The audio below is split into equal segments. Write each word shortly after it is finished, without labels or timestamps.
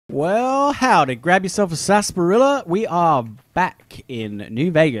Well, howdy. Grab yourself a sarsaparilla. We are back in New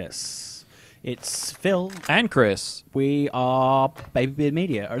Vegas. It's Phil. And Chris. We are Baby Beard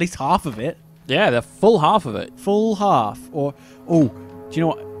Media, or at least half of it. Yeah, the full half of it. Full half. Or, oh, do you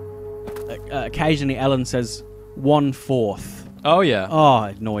know what? Occasionally Ellen says 1/4. Oh, yeah. Oh,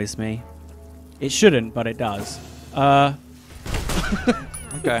 it annoys me. It shouldn't, but it does.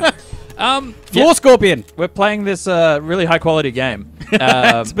 Okay. Floor Scorpion! We're playing this really high-quality game.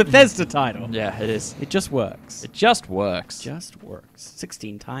 It's a Bethesda title. Yeah, it is. It just works. It just works. Just works.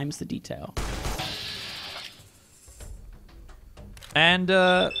 16 times the detail. And,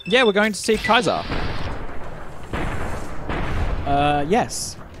 yeah, we're going to see Kaiser.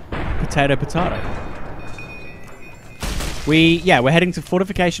 Yes. Potato. We're heading to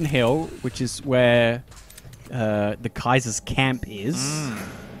Fortification Hill, which is where the Kaiser's camp is.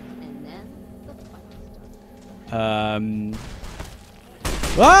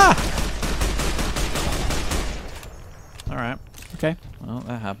 Alright. Okay. Well,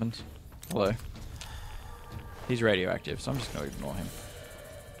 that happened. Hello. He's radioactive, so I'm just going to ignore him.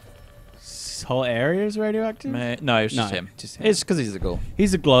 This whole area is radioactive? No, it's just him. It's because he's a ghoul.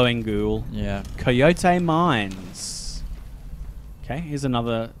 He's a glowing ghoul. Yeah. Coyote Mines. Okay, here's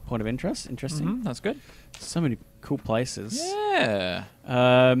another point of interest. Interesting. That's good. So many cool places. Yeah.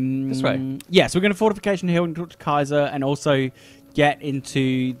 This way. Yeah, so we're going to Fortification Hill and talk to Kaiser and also get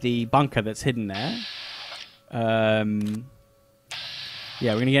into the bunker that's hidden there. Yeah,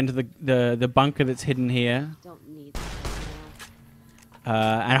 we're going to get into the bunker that's hidden here. Don't need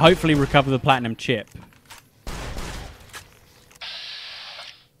And hopefully recover the platinum chip.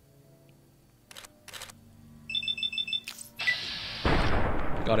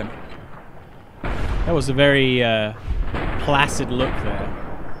 Got him. That was a very placid look there.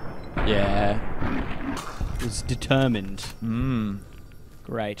 Yeah. It was determined.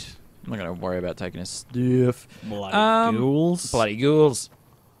 Great. I'm not going to worry about taking his stuff. Bloody ghouls. Bloody ghouls.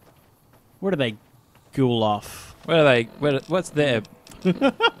 Where do they ghoul off? Where are they? What's their... I don't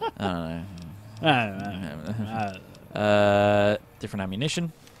know. I don't know. Different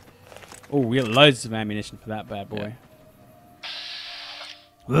ammunition. Oh, we got loads of ammunition for that bad boy.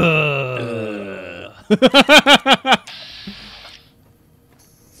 Well,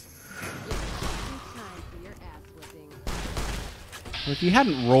 if you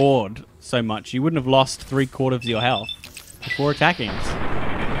hadn't roared so much, you wouldn't have lost 3/4 of your health before attacking us.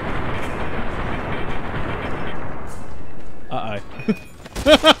 Uh-oh.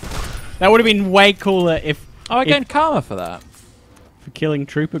 That would have been way cooler if... Oh, I gained karma for that. For killing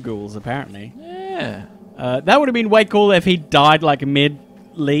trooper ghouls, apparently. Yeah. That would have been way cooler if he died like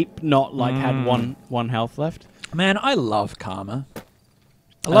mid-leap, not like had one health left. Man, I love karma.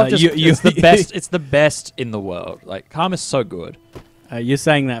 I love just... you- it's the best. It's the best in the world. Like, karma's so good. You're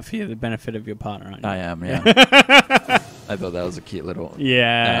saying that for the benefit of your partner, aren't you? I am, yeah. I thought that was a cute little...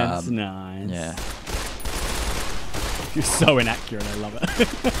 Yeah, it's nice. Yeah. You're so inaccurate, I love it.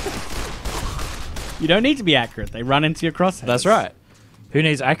 You don't need to be accurate. They run into your crosshairs. That's right. Who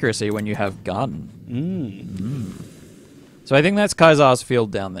needs accuracy when you have gun? So I think that's Kaiser's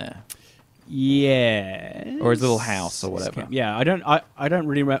field down there. Yeah. Or his little house or whatever. Yeah, I haven't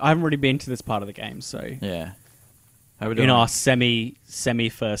really been to this part of the game, so Yeah. How we doing? in our semi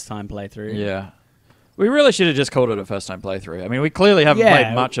first time playthrough. Yeah. We really should have just called it a first-time playthrough. I mean, we clearly haven't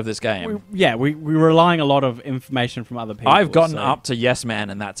played much of this game. We're relying a lot of information from other people. I've gotten up to Yes Man,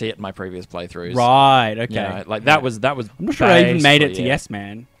 and that's it in my previous playthroughs. Right, okay. You know, like, that was I'm not sure I even made it to basically Yes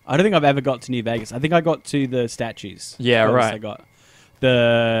Man. I don't think I've ever got to New Vegas. I think I got to the statues. Yeah, What else right. I got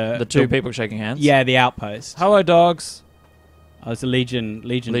the two people shaking hands. Yeah, the outpost. Hello, dogs. Oh, it's a Legion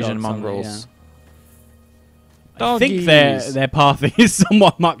dogs on there, mongrels. yeah. I think their path is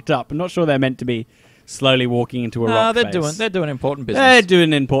somewhat mucked up. I'm not sure they're meant to be slowly walking into a rock face. They're doing important business. They're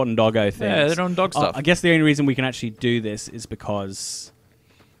doing important doggo things. Yeah, they're doing dog stuff. I guess the only reason we can actually do this is because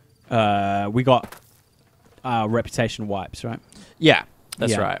we got reputation wipes, right? Yeah,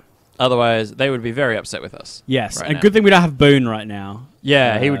 that's Yeah. right. Otherwise, they would be very upset with us. Yes, right and now. good thing we don't have Boone right now.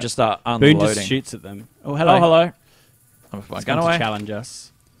 Yeah, he would just start unloading. Boone just shoots at them. Oh, hello. Oh, hello. I'm He's going going to away. challenge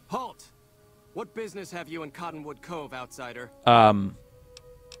us. Halt! What business have you in Cottonwood Cove, outsider? I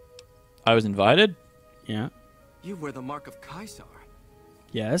was invited. Yeah. You wear the mark of Caesar.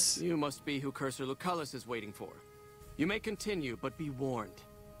 Yes. You must be who Cursor Lucullus is waiting for. You may continue, but be warned.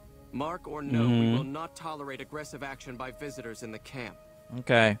 Mark or no, we will not tolerate aggressive action by visitors in the camp.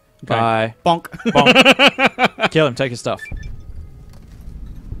 Okay. Bye. Bonk. Bonk. Kill him. Take his stuff.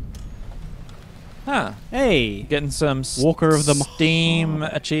 Huh. Hey. Getting some Walker of the Steam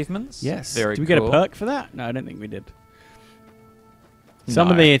achievements. Yes. Very Did we get a cool. perk for that? No, I don't think we did. Some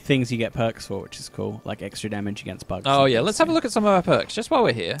of No. the things you get perks for, which is cool, like extra damage against bugs. Oh and yeah, things, let's have a look at some of our perks just while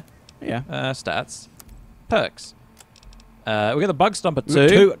we're here. Yeah. Stats, perks. We got the Bug Stomper We've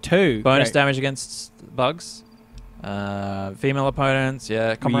 2. got two. Bonus Great. damage against bugs. Female opponents,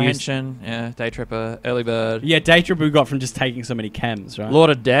 yeah. Comprehension, yeah. Day Tripper, Early Bird. Yeah, day trip we got from just taking so many chems, right? Lord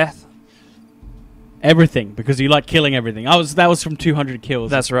of Death. Everything, because you like killing everything. That was from 200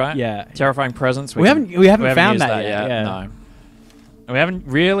 kills. That's right. Yeah. Terrifying Presence. We haven't found used that yet. Yeah. No. And we haven't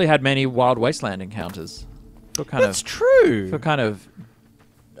really had many Wild Wasteland encounters. Feel kind That's true. Feel kind of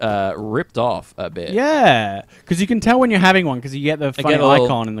ripped off a bit. Yeah, because you can tell when you're having one because you get the funny get a little-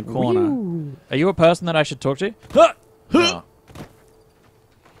 icon in the corner. Are you a person that I should talk to? No. I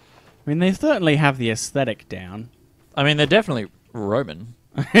mean, they certainly have the aesthetic down. I mean, they're definitely Roman.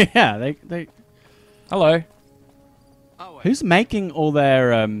 Yeah, they. Hello. Who's making all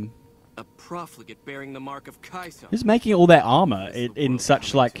their A profligate bearing the mark of Kaiser. Who's making all their armor in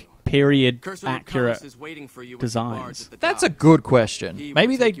such like period Cursor accurate? Lucullus is waiting for you with designs. the barge at the That's a dock. good question. He will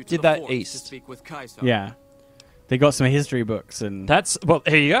Maybe they take you to did the that fort to east. speak with Kaiser. Yeah, they got some history books and That's well.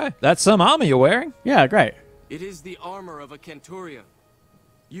 Here you go. That's some armor you're wearing. yeah, great. It is the armor of a Centurion.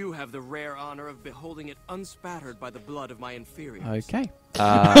 You have the rare honor of beholding it unspattered by the blood of my inferiors. Okay.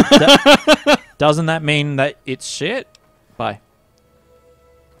 Doesn't that mean that it's shit? Bye.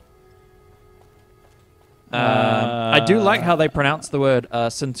 I do like how they pronounce the word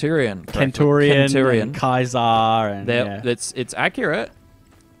centurion. correctly. Kenturian, Kenturion. and Kaiser, and yeah. It's accurate.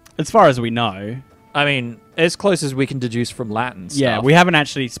 As far as we know. I mean, as close as we can deduce from Latin stuff. Yeah, we haven't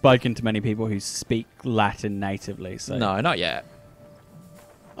actually spoken to many people who speak Latin natively. So No, not yet.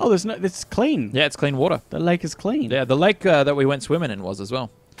 Oh, there's no. It's clean. Yeah, it's clean water. The lake is clean. Yeah, the lake that we went swimming in was as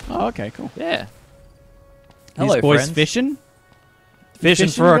well. Oh, okay, cool. Yeah. These Hello, boys friends. fishing. Fishing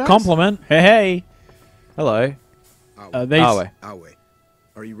fishing, for a guys? compliment. Hey, hey. Hello. These Awe.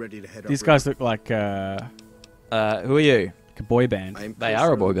 Are you ready to head these up? guys look like Who are you? a boy band. I am They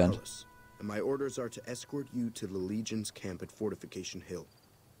are a boy band. Lucullus, and my orders are to escort you to the Legion's camp at Fortification Hill.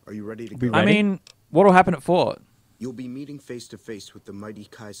 Are you ready to Be go? ready. I mean, what'll happen at Fort? You'll be meeting face to face with the mighty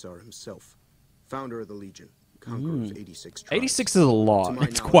Caesar himself, founder of the Legion, conqueror of 86 tribes. 86 is a lot. To my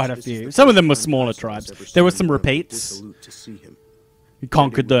It's knowledge, quite a this is few. the Some of first them were time smaller Caesar tribes. has ever There were seen some anyone repeats. dissolute to see him. We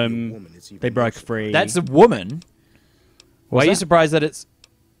conquered Maybe it would be a them. woman is even They more broke surprised. free. That's a woman. Why are you that? surprised that it's...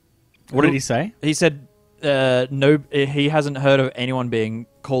 What did he say? He said no. He hasn't heard of anyone being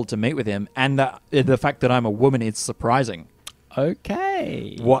called to meet with him, and that the fact that I'm a woman is surprising.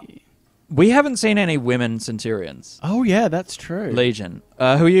 Okay. What? We haven't seen any women centurions. Oh yeah, that's true. Legion. Who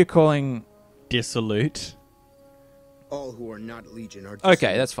are you calling? Dissolute. All who are not Legion are Okay,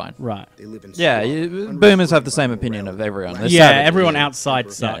 dissolute. that's fine. Right. They live in Yeah, squalor, boomers have the unrestrained same by opinion morality, of everyone. lack They're of Yeah, savages. everyone discipline, outside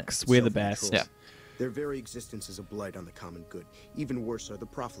temper, sucks. and We're the self-control. best. Yeah. Their very existence is a blight on the common good. Even worse are the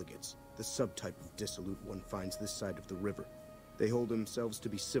profligates, the subtype of dissolute one finds this side of the river. They hold themselves to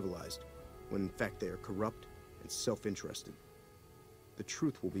be civilized, when in fact they are corrupt and self-interested. The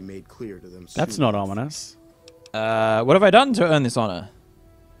truth will be made clear to them That's soon not enough. ominous. What have I done to earn this honor?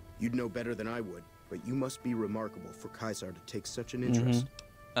 You'd know better than I would, but you must be remarkable for Caesar to take such an interest.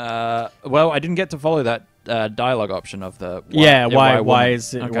 Well, I didn't get to follow that dialogue option of the. Yeah, why woman.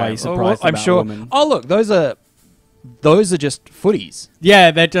 is it? Okay. Why are you Oh, surprised I'm about sure. women? Oh, look, those are just footies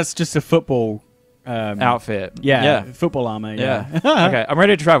Yeah, they're just a football outfit. Yeah, football armor. Yeah. Yeah. Okay, I'm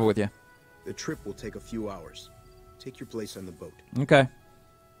ready to travel with you. The trip will take a few hours. Take your place on the boat. Okay.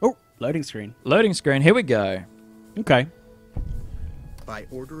 Oh, loading screen. Loading screen. Here we go. Okay. By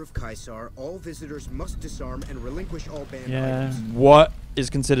order of Caesar, all visitors must disarm and relinquish all banned Yeah. items. What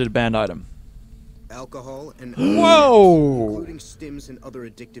is considered a banned item? Alcohol and Whoa! including stims and other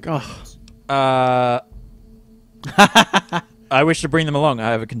addictive Ugh. items. I wish to bring them along. I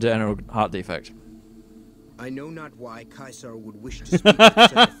have a congenital heart defect. I know not why Caesar would wish to speak with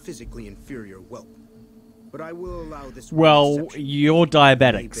such a physically inferior whelp, but I will allow this one Well, exception. you're You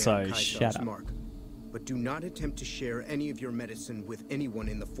diabetic, may bear so Caesar's shut up. mark, but do not attempt to share any of your medicine with anyone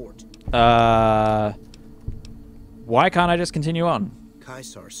in the fort. Why can't I just continue on?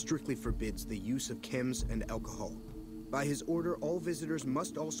 Caesar strictly forbids the use of chems and alcohol. By his order, all visitors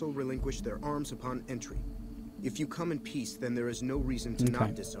must also relinquish their arms upon entry. If you come in peace, then there is no reason to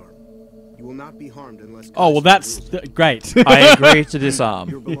not disarm. You will not be harmed unless. Oh well, Caesar that's rules it. great. I agree to Your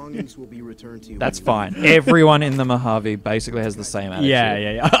disarm. belongings will be returned to you. That's when you fine. Everyone in the Mojave basically has the same attitude.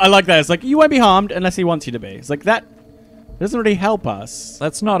 yeah. I like that. It's like you won't be harmed unless he wants you to be. It's like that doesn't really help us.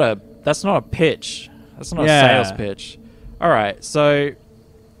 That's not a pitch. That's not Yeah. a sales pitch. All right.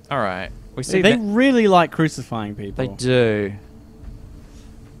 We see They that really like crucifying people. they do.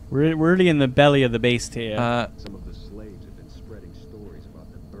 We're really in the belly of the beast here. Some of the slaves have been spreading stories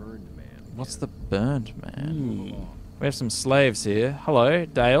What's the burned man? We have some slaves here. Hello,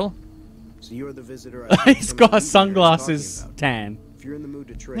 Dale. So you're the visitor. I He's got a sunglasses tan. If you're in the mood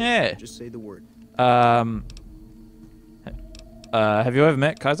to trade, Yeah. just say the word. Have you ever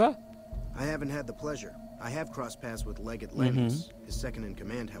met Kaiser? I haven't had the pleasure. I have crossed paths with Legate Lennox, his second in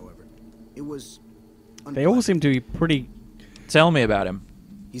command, however. It was They all seem to be pretty... Tell me about him.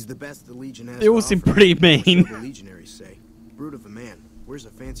 He's the best the Legion has They all to seem offer, pretty or so mean. the legionaries say. Brute of a man. Wears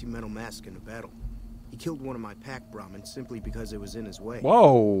a fancy metal mask in a battle. He killed one of my pack Brahmin simply because it was in his way.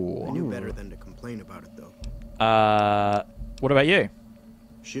 Whoa. I knew better than to complain about it, though. What about you?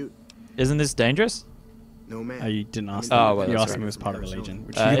 Shoot. Isn't this dangerous? No, man. Oh, you didn't ask I'm him. Oh, well, you that's asked right. him who was part of the Legion,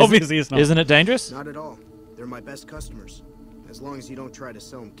 which Isn't- obviously is not. Isn't it dangerous? Not at all. They're my best customers. As long as you don't try to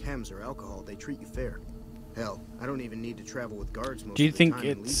sell them chems or alcohol, they treat you fair. Hell, I don't even need to travel with guards most Do you of the think time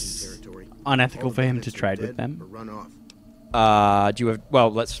in it's Legion territory. unethical All for the him to bandits are trade with dead them? or run off. Do you have...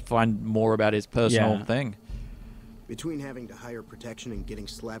 Well, let's find more about his personal Yeah. thing. Between having to hire protection and getting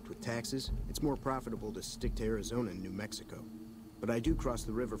slapped with taxes, it's more profitable to stick to Arizona and New Mexico. But I do cross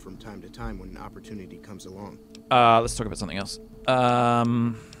the river from time to time when an opportunity comes along. Let's talk about something else.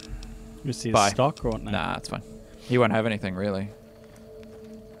 You see his Bye. stock or no? Nah, it's fine. He won't have anything, really.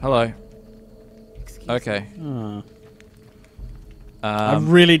 Hello. Okay. Oh. I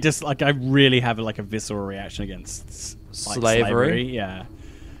really just like. I really have like a visceral reaction against like, Slavery? Yeah.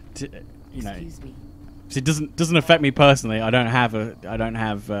 You know, Excuse me. it doesn't affect me personally. I don't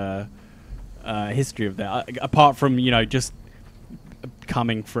have a history of that apart from just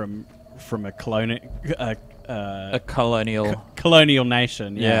coming from a colonial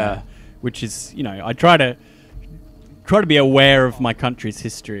nation. Yeah. Which is I try to be aware of my country's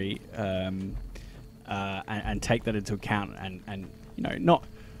history and take that into account and not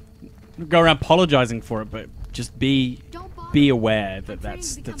go around apologizing for it, but just be aware that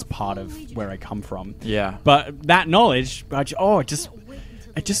that's part of where I come from. Yeah. But that knowledge,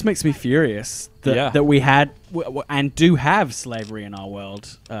 it just makes me furious that that we had and do have slavery in our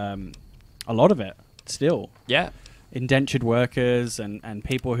world. A lot of it still. Yeah. Indentured workers and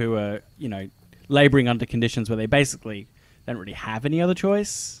people who are laboring under conditions where they basically don't really have any other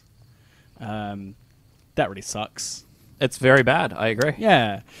choice. That really sucks. It's very bad. I agree.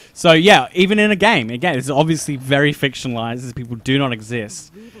 Yeah. So yeah, even in a game, again, it's obviously very fictionalized. These people do not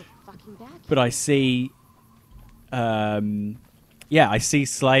exist. But I see, I see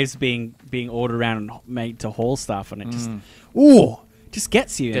slaves being ordered around and made to haul stuff, and it just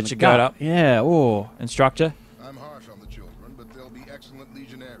gets you. Gets your goat up. Yeah. Instructor. I'm harsh on the children, but they'll be excellent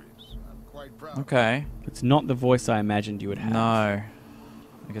legionaries. I'm quite proud. Okay. It's not the voice I imagined you would have. No.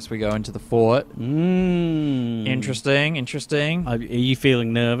 I guess we go into the fort. Interesting. Are you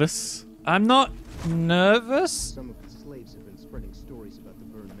feeling nervous? I'm not nervous. Some of the slaves have been spreading stories about the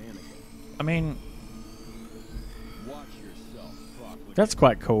burned man again. I mean, That's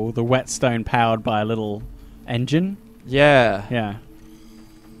quite cool. The whetstone powered by a little engine. yeah. Yeah.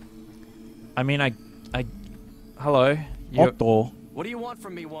 I mean, hello. Otto. What do you want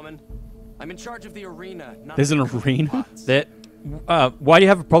from me, woman? I'm in charge of the arena. Not There's an the arena? pots. Why do you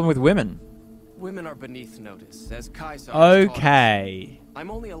have a problem with women? Women are beneath notice, as Kaisar has taught us. Okay. I'm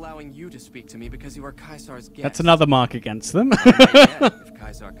only allowing you to speak to me because you are Kaisar's guest. That's another mark against them. Yeah, if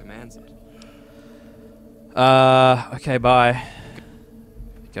Kaisar commands it. Okay, bye.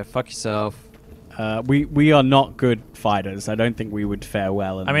 Go fuck yourself. We are not good fighters. I don't think we would fare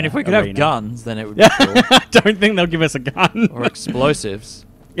well in I mean, the if we could arena. have guns, then it would be cool. I don't think they'll give us a gun. Or explosives.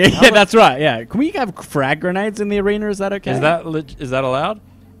 yeah, that's right. Yeah. Can we have frag grenades in the arena? Is that okay? Is that allowed?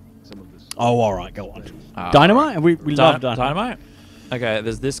 Oh, all right. Go on. Ah. Dynamite? We love dynamite. Dynamite? Okay,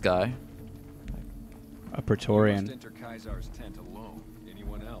 there's this guy. A Praetorian.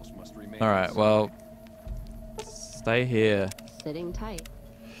 Alright, well, stay here. Sitting tight.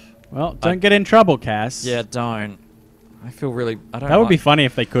 Well, don't get in trouble, Cass. Yeah, don't. I feel really... I don't That would be like- funny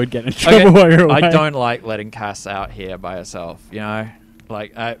if they could get in trouble while you're away. I don't like letting Cass out here by herself, you know?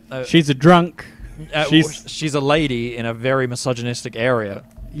 Like, She's a drunk. she's a lady in a very misogynistic area.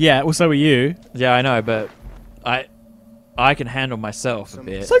 Yeah, well, so are you. Yeah, I know, but I can handle myself a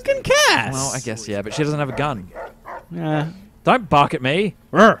bit. So can Cass. Well, I guess, yeah, but she doesn't have a gun. Yeah. Don't bark at me.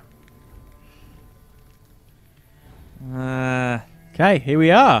 Rrr. Look Okay, here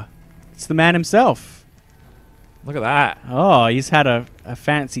we are. It's the man himself. at that. Oh, he's had a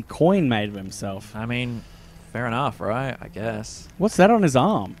fancy coin made of himself. I mean, fair enough, right? I guess. What's that on his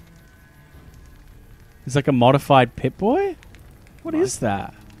arm? It's like a modified Pip-Boy? What is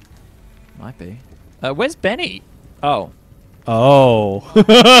that? Might be. Where's Benny? Oh. Oh.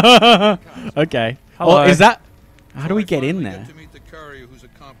 Okay. Hello. Oh, is that... How do we get in there?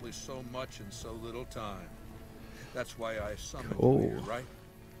 accomplish so much in so little time. That's why I summoned Cool. you here, right?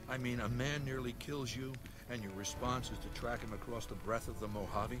 I mean, a man nearly kills you, and your response is to track him across the breadth of the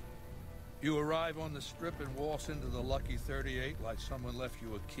Mojave? You arrive on the strip and waltz into the Lucky 38 like someone left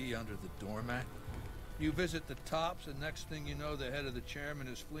you a key under the doormat? You visit the tops, and next thing you know, the head of the chairman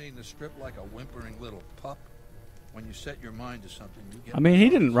is fleeing the strip like a whimpering little pup? When you set your mind to something, you get... I mean, he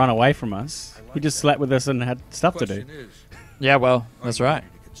didn't run away from us. I like He just that. slept with us and had stuff to do. Question is, Yeah, well, are that's you right.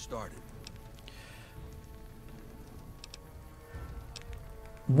 ready to get started?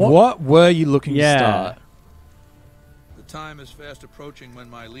 What were you looking Yeah. to start? The time is fast approaching when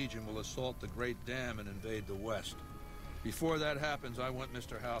my legion will assault the Great Dam and invade the West. Before that happens, I want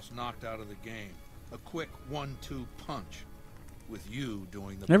Mr. House knocked out of the game. A quick 1-2 punch, with you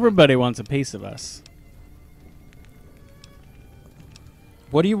doing the Everybody wants a piece of us.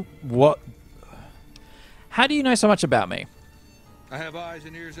 What? How do you know so much about me? I have eyes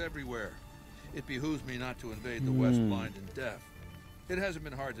and ears everywhere. It behooves me not to invade the West blind and deaf. It hasn't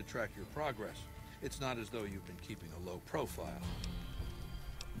been hard to track your progress. It's not as though you've been keeping a low profile.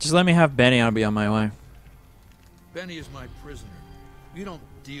 Just let me have Benny. I'll be on my way. Benny is my prisoner. You don't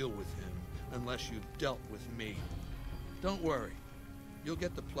deal with him unless you've dealt with me. Don't worry. You'll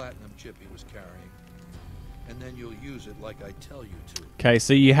get the platinum chip he was carrying, and then you'll use it like I tell you to. Okay,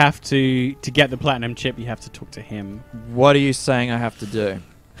 so you have to get the platinum chip, you have to talk to him. What are you saying I have to do?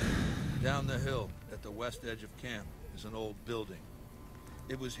 Down the hill, at the west edge of camp, is an old building.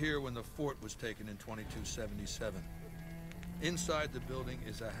 It was here when the fort was taken in 2277. Inside the building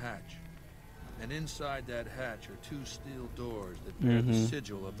is a hatch. And inside that hatch are 2 steel doors that bear the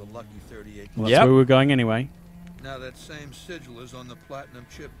sigil of the Lucky 38. Well, that's Yep. where we were going anyway. Now that same sigil is on the platinum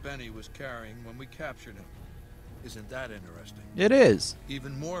chip Benny was carrying when we captured him. Isn't that interesting? It is.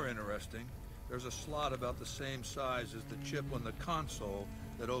 Even more interesting, there's a slot about the same size as the chip on the console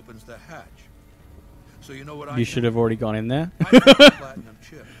that opens the hatch. So you know what I You should have already gone in there. I think the platinum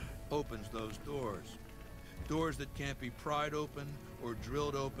chip opens those doors. Doors that can't be pried open, or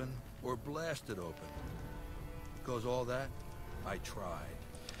drilled open, or blasted open. Because all that, I tried.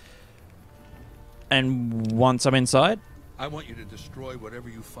 And once I'm inside? I want you to destroy whatever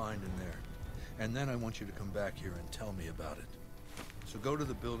you find in there. And then I want you to come back here and tell me about it. So go to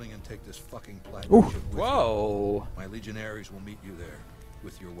the building and take this fucking platinum chip with you. Whoa. My legionaries will meet you there,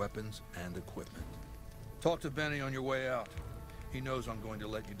 with your weapons and equipment. Talk to Benny on your way out. He knows I'm going to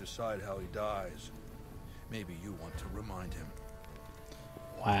let you decide how he dies. Maybe you want to remind him.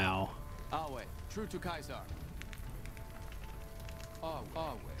 Wow. Alway, true to Kaiser.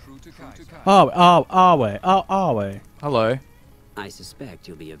 Alway, true to Kaiser. Are we? Hello. I suspect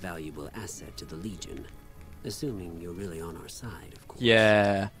you'll be a valuable asset to the Legion. Assuming you're really on our side, of course.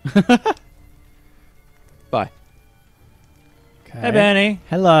 Yeah. Bye. Okay. Hey, Benny.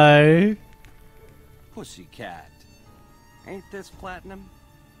 Hello. Pussycat. Ain't this platinum?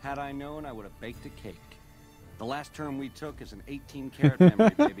 Had I known, I would have baked a cake. The last term we took is an 18-karat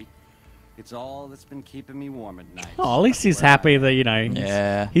memory, baby. It's all that's been keeping me warm at night. Oh, at least he's happy that, you know,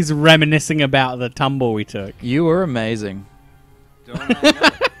 Yeah. he's reminiscing about the tumble we took. You were amazing. Don't I know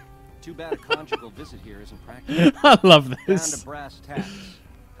it? Too bad a conjugal visit here isn't practical. I love Down this. to brass tacks.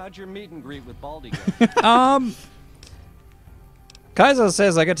 How'd your meet and greet with Baldy go? Kaiser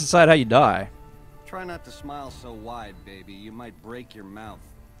says I get to decide how you die. Try not to smile so wide, baby. You might break your mouth.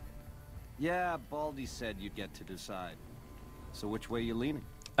 Yeah, Baldy said you'd get to decide. So which way you leaning?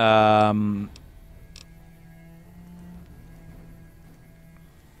 Do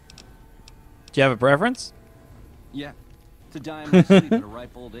you have a preference? Yeah. To die in my sleep at a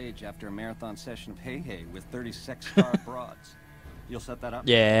ripe old age after a marathon session of hey-hey with 30 sex-starved broads. You'll set that up?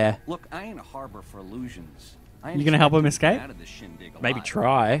 Yeah. Look, I ain't a harbor for illusions. I You gonna help him expect to get escape? out of this shindig Maybe alive.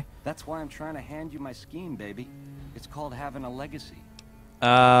 try. That's why I'm trying to hand you my scheme, baby. It's called having a legacy.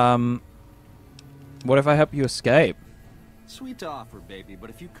 What if I help you escape? Sweet to offer, baby, but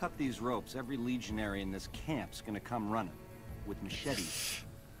if you cut these ropes, every legionary in this camp's gonna come running with machetes.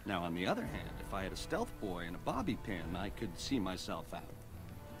 Now, on the other hand, if I had a stealth boy and a bobby pin, I could see myself out.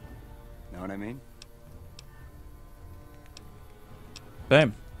 Know what I mean?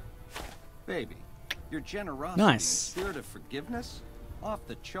 Boom. Baby, your generosity Nice. and spirit of forgiveness, off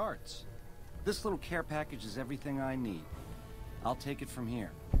the charts. This little care package is everything I need. I'll take it from here.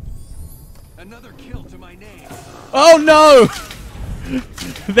 Another kill to my name. Oh no!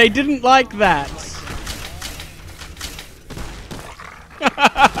 They didn't like that.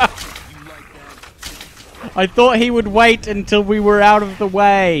 I thought he would wait until we were out of the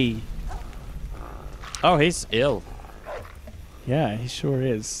way. Oh, he's ill. Yeah, he sure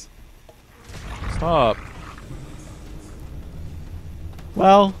is. Stop.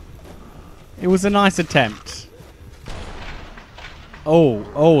 Well, it was a nice attempt.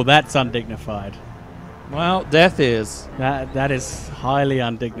 Oh, that's undignified. Well, death is. That is highly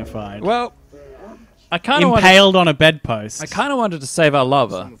undignified. Well, I kind of impaled on a bedpost. I kind of wanted to save our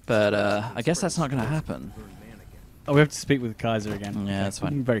lover, but I guess that's not going to happen. Oh, we have to speak with Kaiser again. Yeah, that's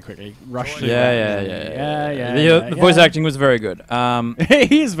fine. Very quickly. Rush through Yeah. that. The voice acting was very good.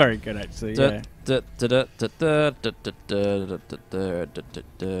 He is very good, actually. Yeah. It's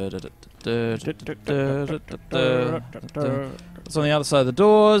on the other side of the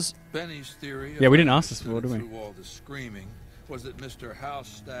doors. Benny's theory. Yeah, we didn't ask this before, did we? Through all the screaming, was that Mr. House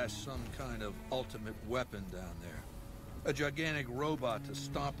stashed some kind of ultimate weapon down there, a gigantic robot to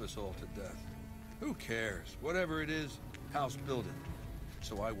stomp us all to death. Who cares? Whatever it is, House built it.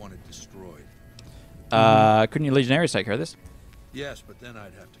 So I want it destroyed. Couldn't you Legionaries take care of this? Yes, but then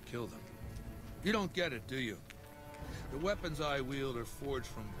I'd have to kill them. You don't get it, do you? The weapons I wield are forged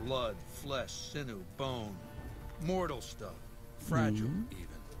from blood, flesh, sinew, bone. Mortal stuff. Fragile, even.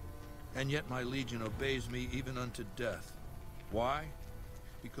 And yet my legion obeys me even unto death. Why?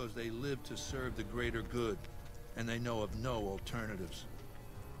 Because they live to serve the greater good, and they know of no alternatives.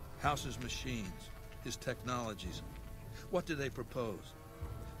 House's machines, his technologies. What do they propose?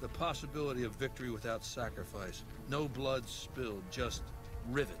 The possibility of victory without sacrifice. No blood spilled, just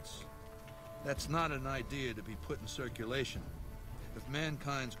rivets. That's not an idea to be put in circulation. If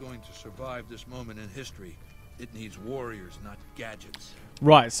mankind's going to survive this moment in history, it needs warriors, not gadgets.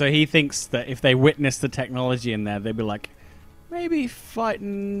 Right, so he thinks that if they witness the technology in there, they'd be like, maybe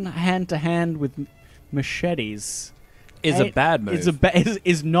fighting hand to hand with machetes Is a bad move.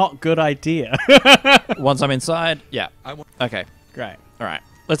 Is not good idea. Once I'm inside, yeah. Okay, Great. all right.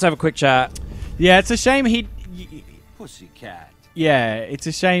 Let's have a quick chat. Yeah, it's a shame he. Pussycat. Yeah, it's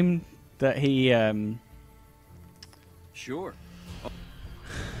a shame that he. Sure.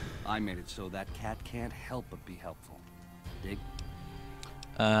 I made it so that cat can't help but be helpful. Dig?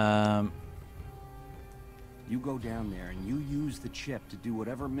 You go down there and you use the chip to do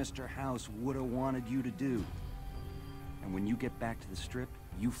whatever Mr. House would have wanted you to do. And when you get back to the strip,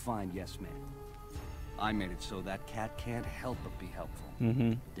 you find Yes Man. I made it so that cat can't help but be helpful.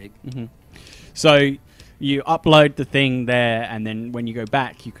 Dig? So you upload the thing there, and then when you go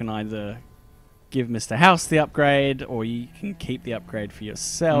back, you can either give Mr. House the upgrade, or you can keep the upgrade for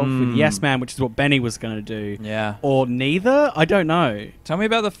yourself with Yes Man, which is what Benny was going to do. Yeah. Or neither? I don't know. Tell me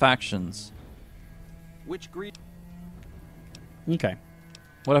about the factions. Which greed? Okay.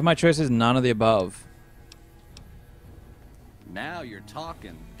 What if my choice is none of the above? Now you're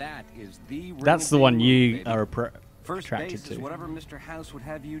talking. That is the That's the one you are First attracted base to. is whatever Mr. House would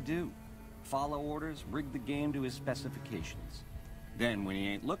have you do. Follow orders, rig the game to his specifications. Then, when he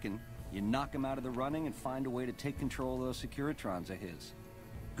ain't looking, you knock him out of the running and find a way to take control of those Securitrons of his.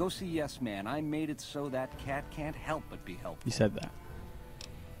 Go see Yes Man. I made it so that cat can't help but be helpful. You said that.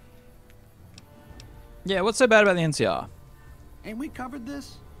 Yeah, what's so bad about the NCR? Ain't we covered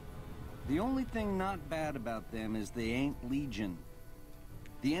this? The only thing not bad about them is they ain't Legion.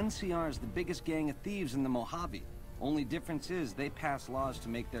 The NCR is the biggest gang of thieves in the Mojave. Only difference is they pass laws to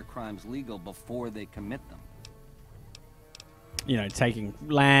make their crimes legal before they commit them. You know, taking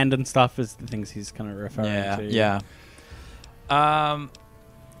land and stuff is the things he's kind of referring to. Yeah. All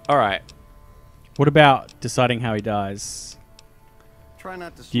right. What about deciding how he dies? Try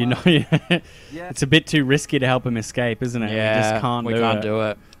not to Do you know? Yeah. It's a bit too risky to help him escape, isn't it? Yeah, we just can't do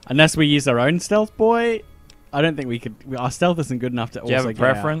it. Unless we use our own stealth boy. I don't think we could. Our stealth isn't good enough to Do you also have a get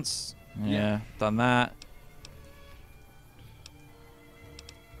out. preference? Yeah, done that.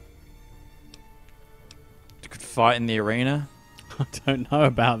 You could fight in the arena. I don't know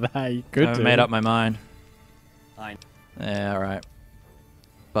about that. You I could haven't do. made up my mind. I Yeah, all right.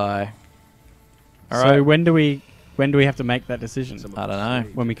 Bye. All So right. when do we have to make that decision? I don't know.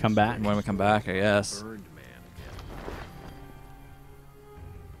 When we come back. When we come back, I guess.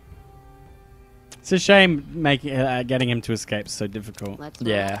 It's a shame making getting him to escape is so difficult. Let's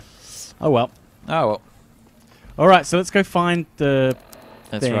Yeah. Oh well. Oh, well. All right, so let's go find the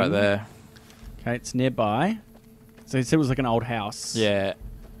That's thing. right there. Okay, it's nearby. So you said it was like an old house. Yeah.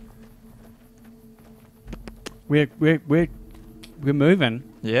 We're moving.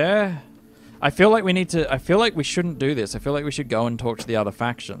 Yeah. I feel like we need to... I feel like we shouldn't do this. I feel like we should go and talk to the other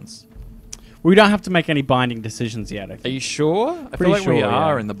factions. We don't have to make any binding decisions yet, I Are think. you sure? I Pretty feel like we sure,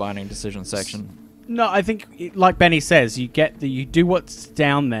 are yeah. in the binding decision section. No, I think, like Benny says, you do what's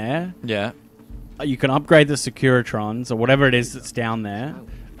down there. Yeah. You can upgrade the Securitrons or whatever it is that's down there,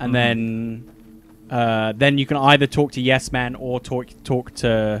 and then you can either talk to Yes Man or talk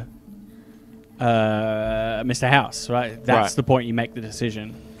to Mr. House, right? That's Right. the point you make the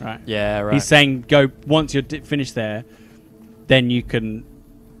decision, right? Yeah, right. He's saying go once you're finished there, then you can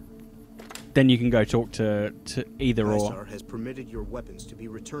go talk to either Caesar or. has permitted your weapons to be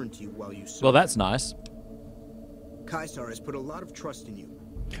returned to you while you serve. Well, that's nice. Caesar has put a lot of trust in you.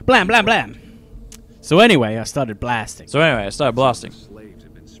 Blam, blam, blam. So anyway, I started blasting. So anyway, I started blasting. Slaves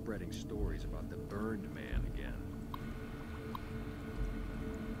have been spreading stories about the burned man again.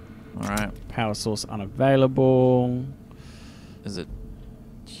 All right. Power source unavailable. Is it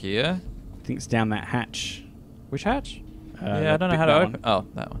here? I think it's down that hatch. Which hatch? Yeah, I that don't know big- how to that open. Oh,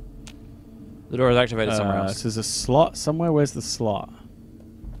 that one. The door is activated somewhere else. So there's a slot somewhere. Where's the slot?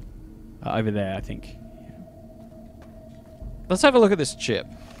 Over there, I think. Let's have a look at this chip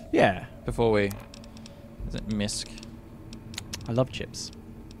Yeah, before we. Is it MISC? I love chips.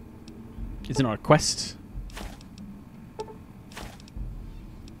 Is it not a quest?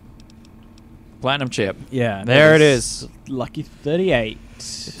 Platinum chip. Yeah. There it there's is. Lucky 38. The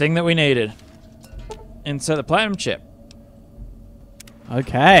thing that we needed. Insert the platinum chip.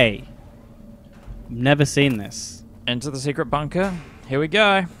 Okay. Never seen this. Enter the secret bunker. Here we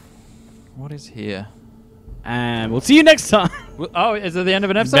go. What is here? And we'll see you next time. Oh, is it the end of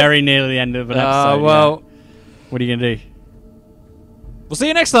an episode? Very nearly the end of an episode. Well, yeah. What are you going to do? we'll see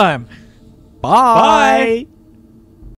you next time. Bye.